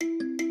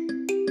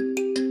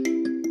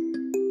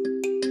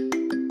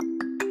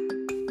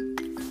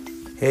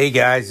Hey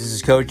guys, this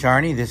is Coach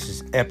Arnie. This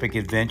is Epic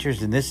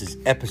Adventures, and this is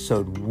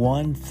episode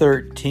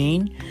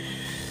 113.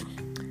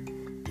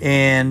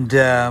 And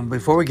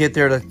before we get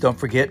there, don't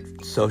forget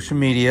social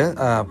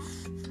media,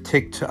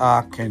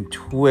 TikTok and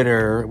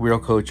Twitter, Real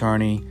Coach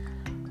Arnie,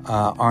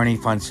 Arnie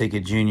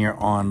Fonseca Jr.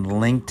 on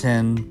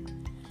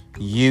LinkedIn,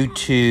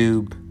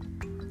 YouTube,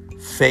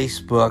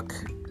 Facebook,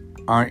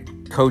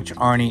 Coach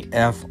Arnie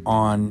F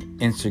on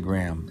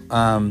Instagram.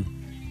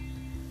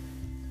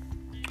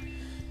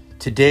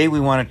 Today we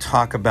want to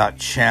talk about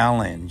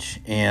challenge,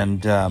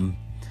 and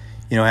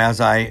as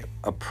I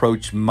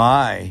approach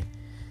my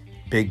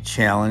big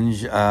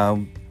challenge,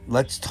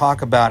 let's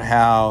talk about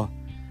how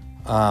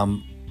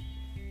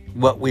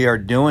what we are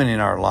doing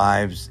in our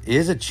lives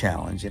is a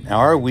challenge, and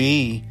are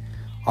we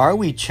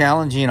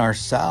challenging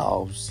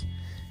ourselves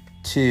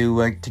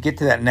to get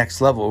to that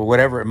next level, or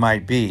whatever it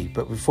might be.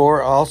 But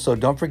before, also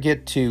don't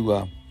forget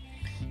to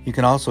you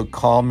can also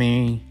call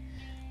me.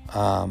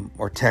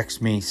 Or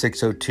text me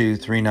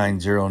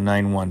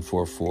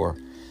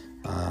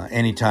 602-390-9144.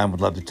 Anytime,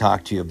 would love to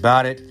talk to you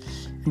about it.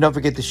 And don't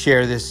forget to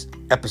share this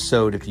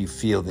episode if you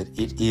feel that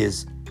it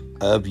is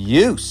of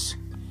use.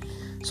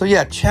 So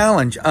yeah,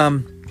 challenge.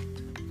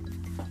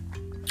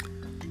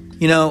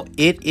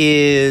 It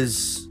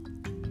is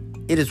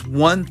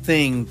one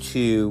thing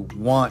to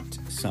want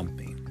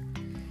something.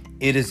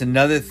 It is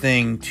another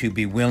thing to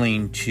be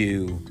willing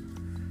to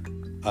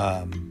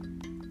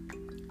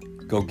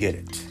go get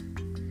it.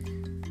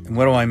 And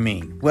what do I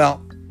mean?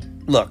 Well,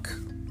 look,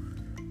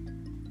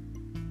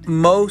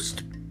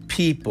 most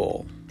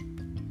people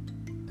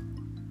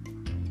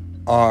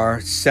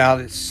are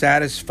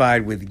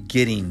satisfied with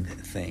getting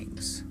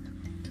things,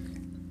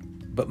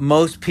 but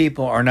most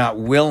people are not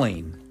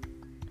willing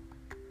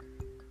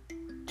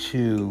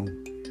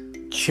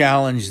to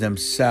challenge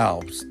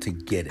themselves to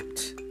get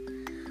it.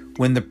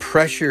 When the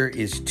pressure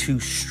is too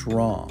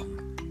strong,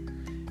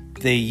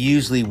 they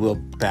usually will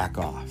back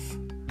off.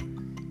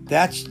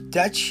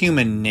 That's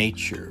human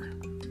nature.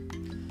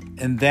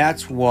 And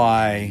that's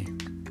why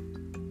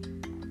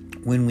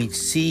when we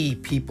see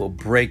people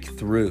break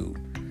through,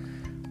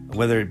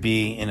 whether it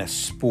be in a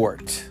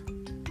sport,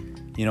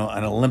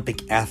 an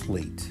Olympic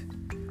athlete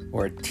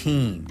or a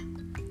team,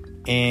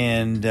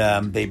 and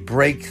they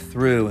break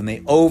through and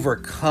they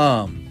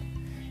overcome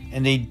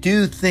and they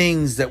do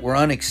things that were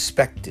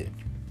unexpected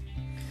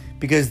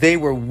because they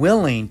were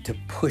willing to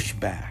push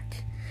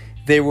back.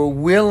 They were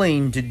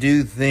willing to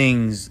do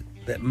things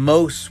that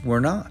most were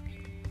not.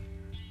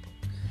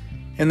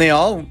 And they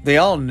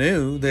all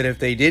knew that if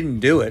they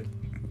didn't do it,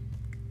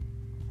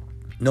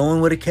 no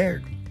one would have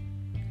cared.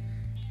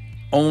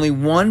 Only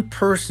one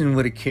person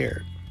would have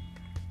cared: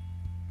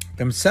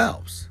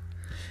 themselves.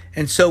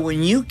 And so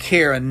when you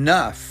care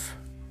enough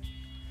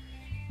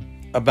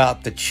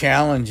about the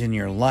challenge in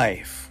your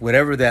life,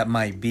 whatever that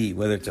might be,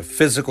 whether it's a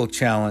physical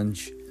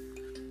challenge,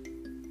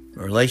 a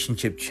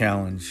relationship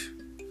challenge,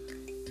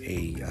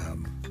 a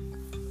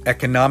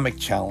economic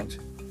challenge,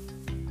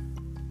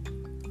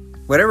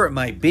 whatever it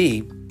might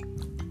be,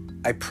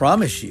 I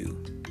promise you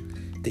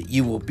that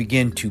you will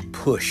begin to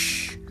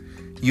push.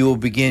 You will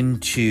begin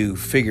to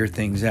figure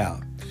things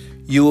out.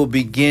 You will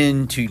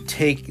begin to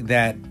take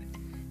that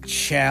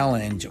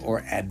challenge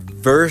or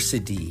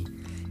adversity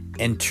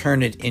and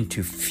turn it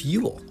into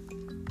fuel.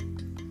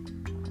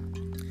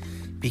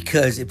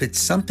 Because if it's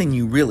something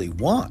you really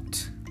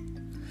want,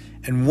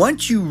 and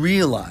once you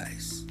realize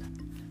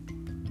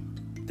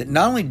that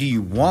not only do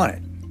you want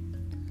it,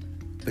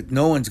 but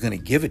no one's going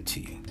to give it to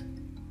you,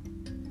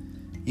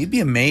 you'd be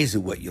amazed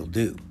at what you'll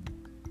do.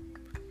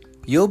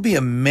 You'll be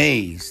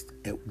amazed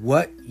at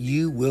what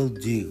you will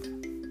do.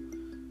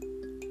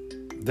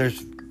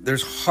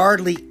 There's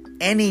hardly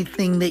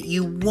anything that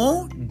you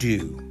won't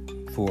do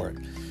for it.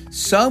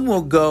 Some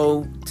will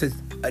go to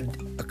a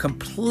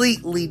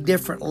completely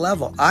different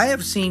level. I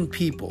have seen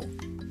people,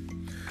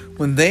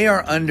 when they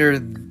are under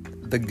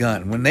the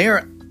gun, when they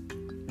are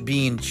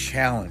being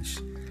challenged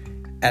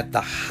at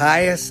the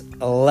highest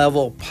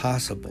level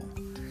possible,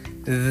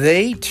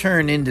 they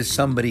turn into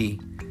somebody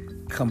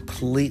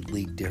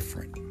completely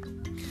different.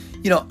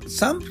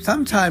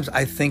 Sometimes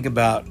I think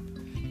about,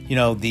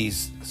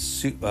 these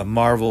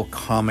Marvel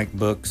comic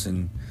books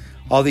and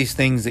all these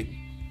things that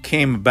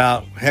came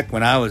about,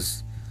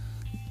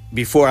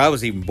 before I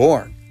was even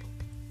born.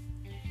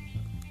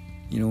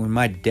 When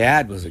my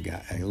dad was a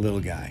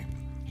little guy.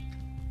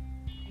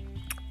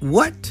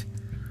 What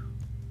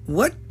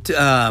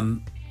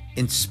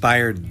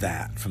inspired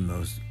that from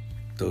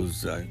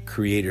those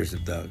creators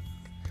of those?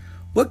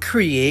 What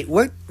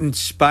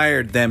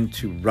inspired them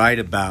to write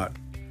about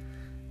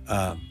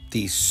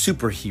these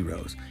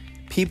superheroes,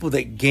 people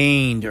that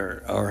gained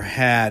or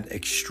had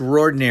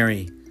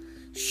extraordinary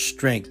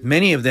strength?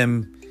 Many of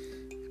them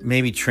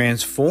maybe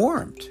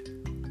transformed,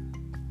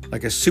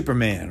 like a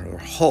Superman or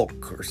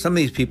Hulk, or some of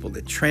these people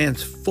that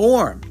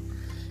transformed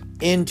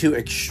into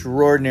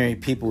extraordinary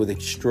people with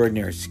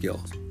extraordinary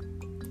skills.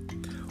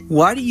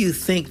 Why do you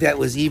think that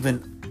was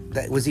even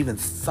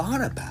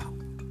thought about?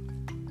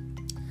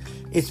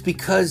 It's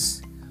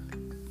because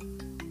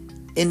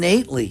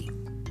innately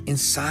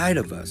inside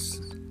of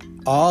us,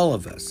 all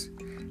of us,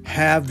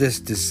 have this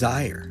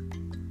desire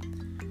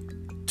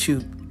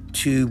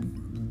to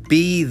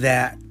be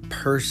that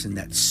person,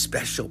 that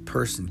special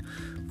person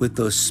with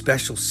those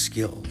special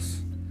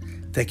skills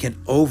that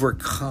can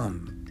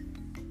overcome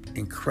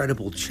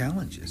incredible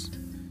challenges.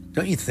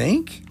 Don't you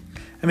think?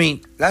 I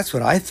mean, that's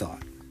what I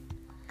thought.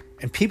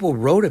 And people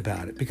wrote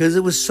about it because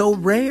it was so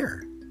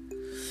rare.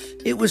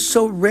 It was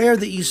so rare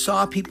that you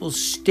saw people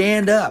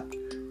stand up,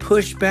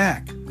 push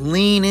back,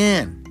 lean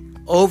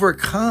in,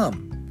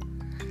 overcome.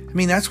 I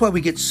mean, that's why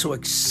we get so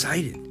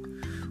excited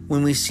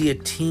when we see a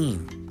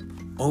team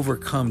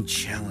overcome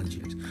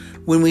challenges,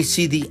 when we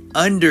see the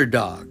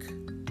underdog,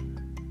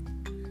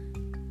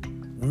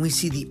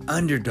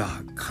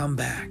 come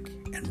back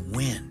and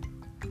win.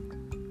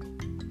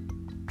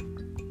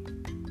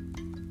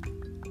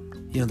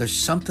 You know, there's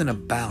something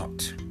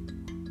about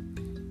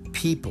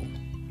people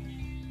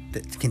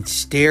that can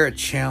stare a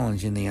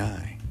challenge in the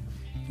eye,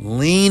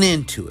 lean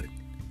into it,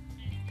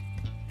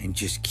 and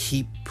just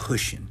keep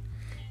pushing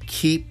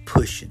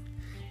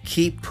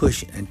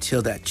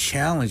until that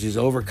challenge is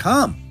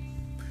overcome.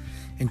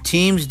 And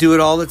teams do it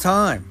all the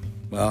time.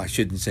 Well, I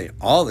shouldn't say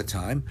all the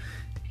time,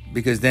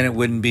 because then it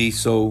wouldn't be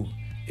so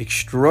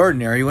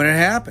extraordinary when it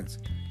happens.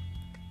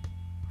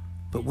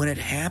 But when it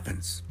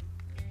happens,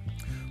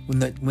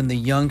 when the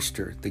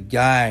youngster,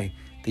 the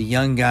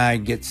young guy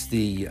gets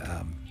the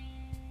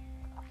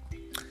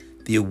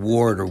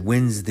award or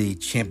wins the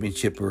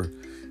championship or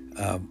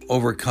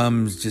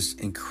overcomes just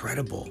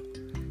incredible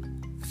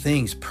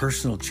things,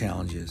 personal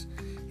challenges,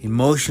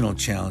 emotional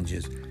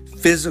challenges,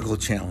 physical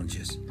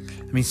challenges.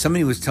 I mean,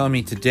 somebody was telling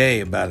me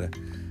today about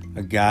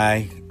a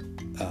guy,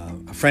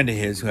 a friend of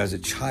his who has a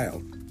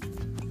child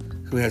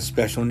who has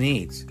special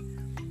needs.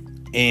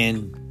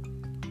 And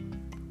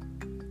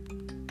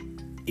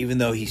even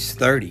though he's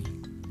 30,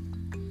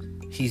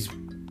 he's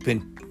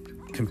been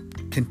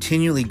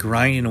continually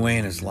grinding away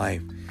in his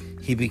life.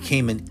 He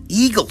became an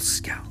Eagle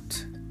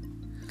Scout.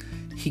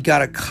 He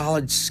got a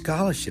college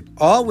scholarship,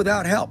 all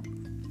without help.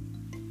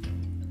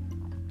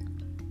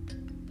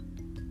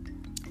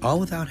 All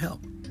without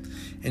help.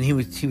 And he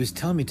was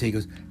telling me today, he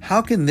goes,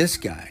 how can this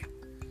guy,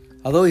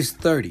 although he's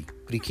 30,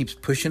 but he keeps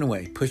pushing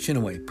away,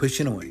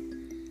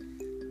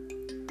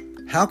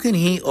 how can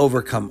he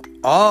overcome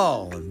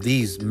all of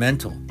these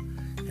mental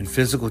and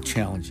physical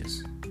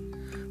challenges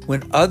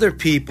when other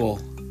people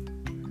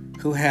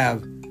who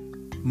have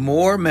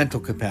more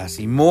mental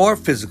capacity, more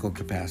physical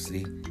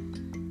capacity,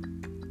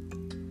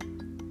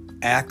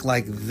 act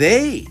like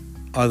they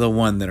are the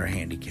one that are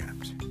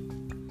handicapped?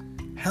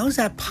 How is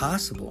that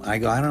possible? I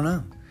go, I don't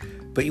know.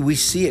 But we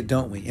see it,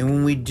 don't we? And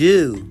when we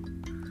do,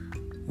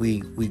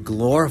 we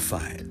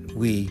glorify it.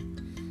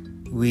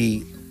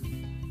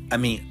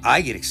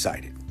 I get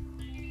excited.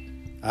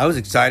 I was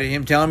excited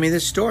him telling me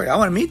this story. I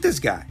want to meet this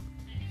guy.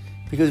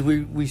 Because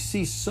we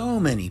see so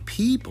many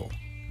people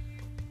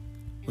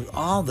with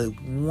all the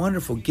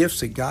wonderful gifts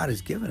that God has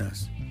given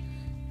us,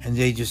 and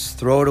they just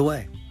throw it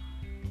away.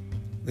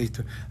 We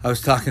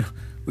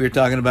were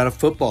talking about a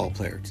football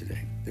player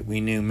today that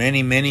we knew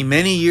many, many,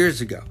 many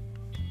years ago,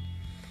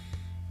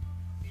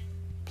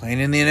 playing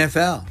in the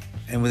NFL.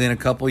 And within a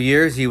couple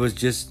years, he was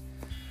just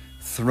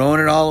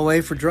throwing it all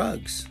away for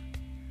drugs.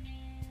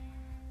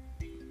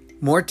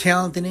 More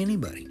talent than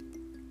anybody.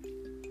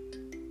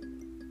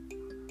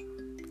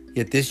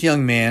 Yet this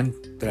young man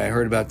that I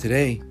heard about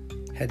today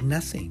had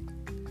nothing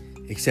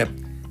except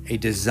a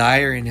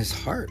desire in his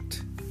heart,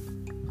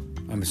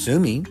 I'm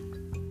assuming,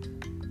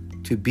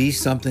 to be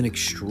something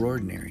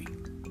extraordinary.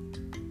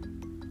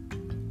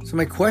 So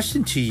my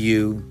question to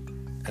you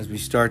as we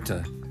start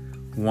to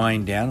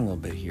wind down a little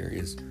bit here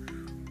is,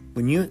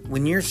 when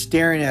you're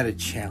staring at a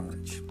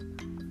challenge,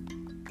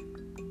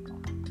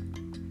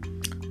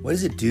 what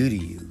does it do to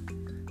you?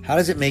 How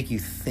does it make you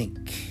think?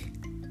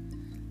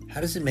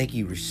 How does it make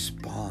you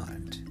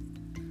respond?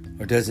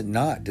 Or does it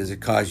not? Does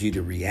it cause you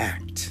to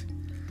react?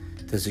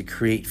 Does it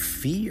create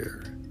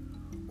fear?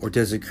 Or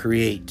does it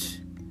create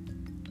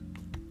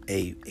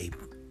a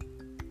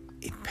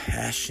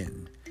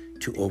passion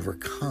to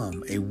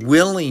overcome, a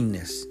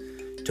willingness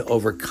to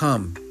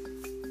overcome?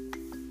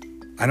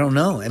 I don't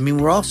know. I mean,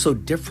 we're all so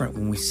different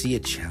when we see a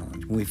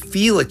challenge, when we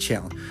feel a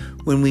challenge,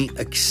 when we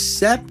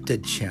accept a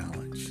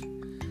challenge.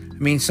 I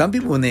mean, some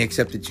people, when they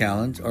accept a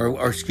challenge, or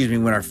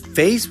when are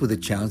faced with a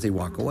challenge, they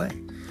walk away.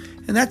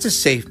 And that's a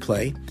safe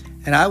play.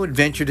 And I would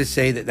venture to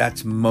say that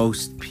that's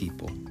most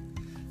people.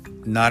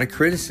 Not a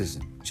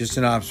criticism, just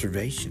an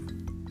observation.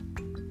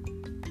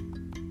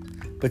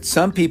 But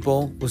some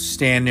people will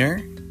stand there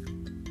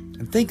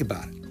and think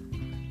about it.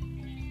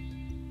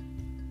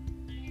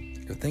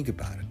 They'll think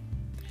about it.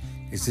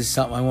 Is this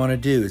something I want to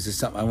do? Is this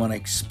something I want to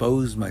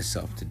expose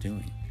myself to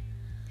doing?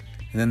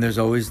 And then there's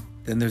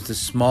the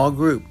small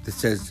group that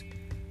says,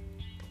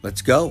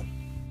 let's go.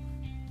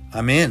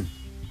 I'm in.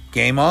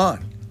 Game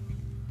on.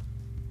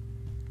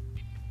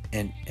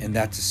 And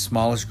that's the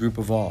smallest group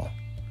of all.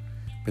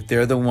 But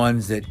they're the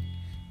ones that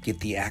get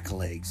the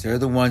accolades. They're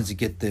the ones that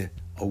get the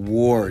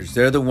awards.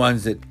 They're the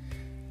ones that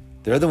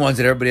They're the ones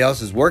that everybody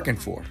else is working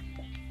for,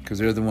 because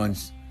they're the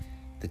ones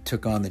that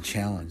took on the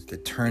challenge,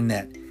 that turned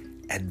that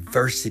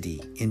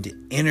adversity into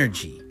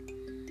energy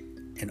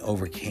and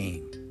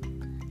overcame.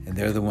 And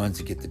they're the ones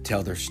that get to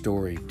tell their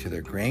story to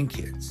their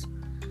grandkids,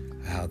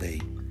 how they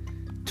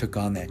took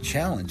on that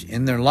challenge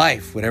in their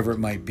life, whatever it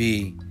might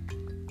be.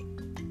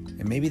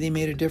 And maybe they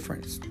made a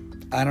difference.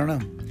 I don't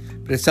know.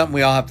 But it's something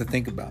we all have to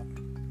think about.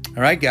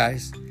 All right,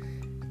 guys.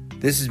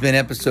 This has been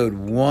episode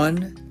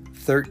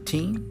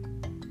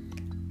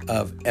 113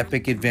 of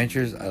Epic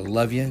Adventures. I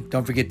love you.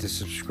 Don't forget to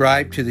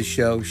subscribe to the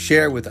show.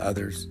 Share with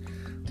others.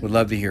 Would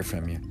love to hear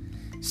from you.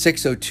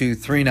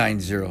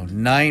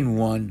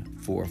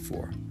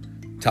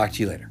 602-390-9144. Talk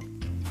to you later.